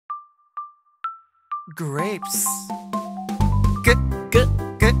Grapes.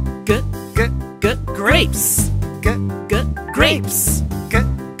 Grapes. Grapes.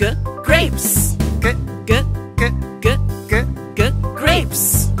 Grapes.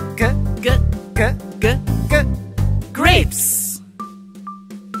 Grapes. Grapes.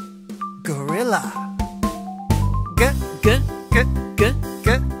 Gorilla.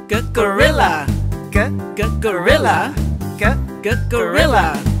 Gorilla. Gorilla.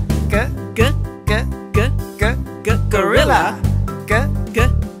 Gorilla. Gorilla.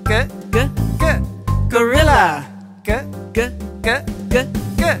 Gorilla.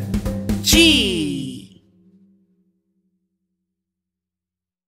 G.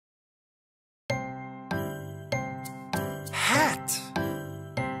 Hat.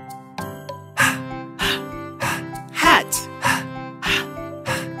 Hat.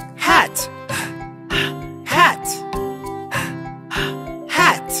 Hat. Hat.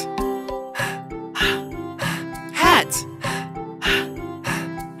 Hat. Hat.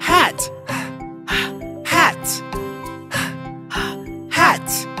 Hat. Hat.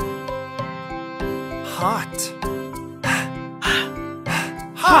 Hat. Hot.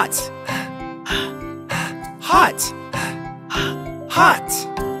 Hot. Hot. Hot.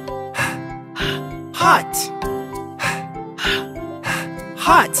 Hot.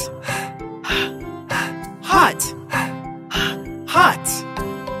 Hot. Hot. Hot.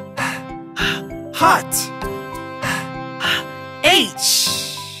 Hot. H.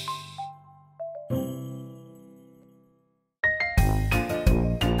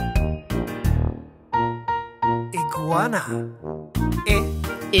 Iguana.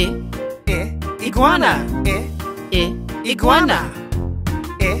 Iguana. Iguana.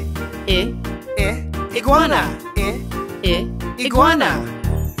 Iguana. Iguana.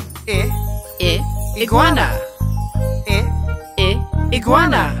 Iguana.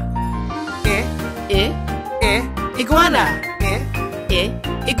 Iguana. Iguana.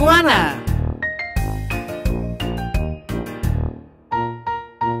 Iguana.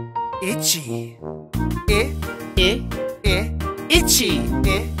 Itchy. Itchy. Itchy.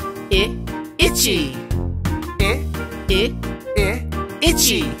 Itchy.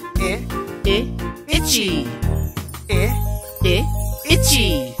 Itchy. Itchy.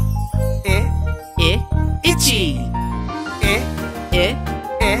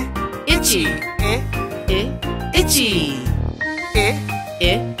 Itchy. Itchy.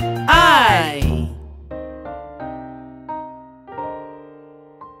 I.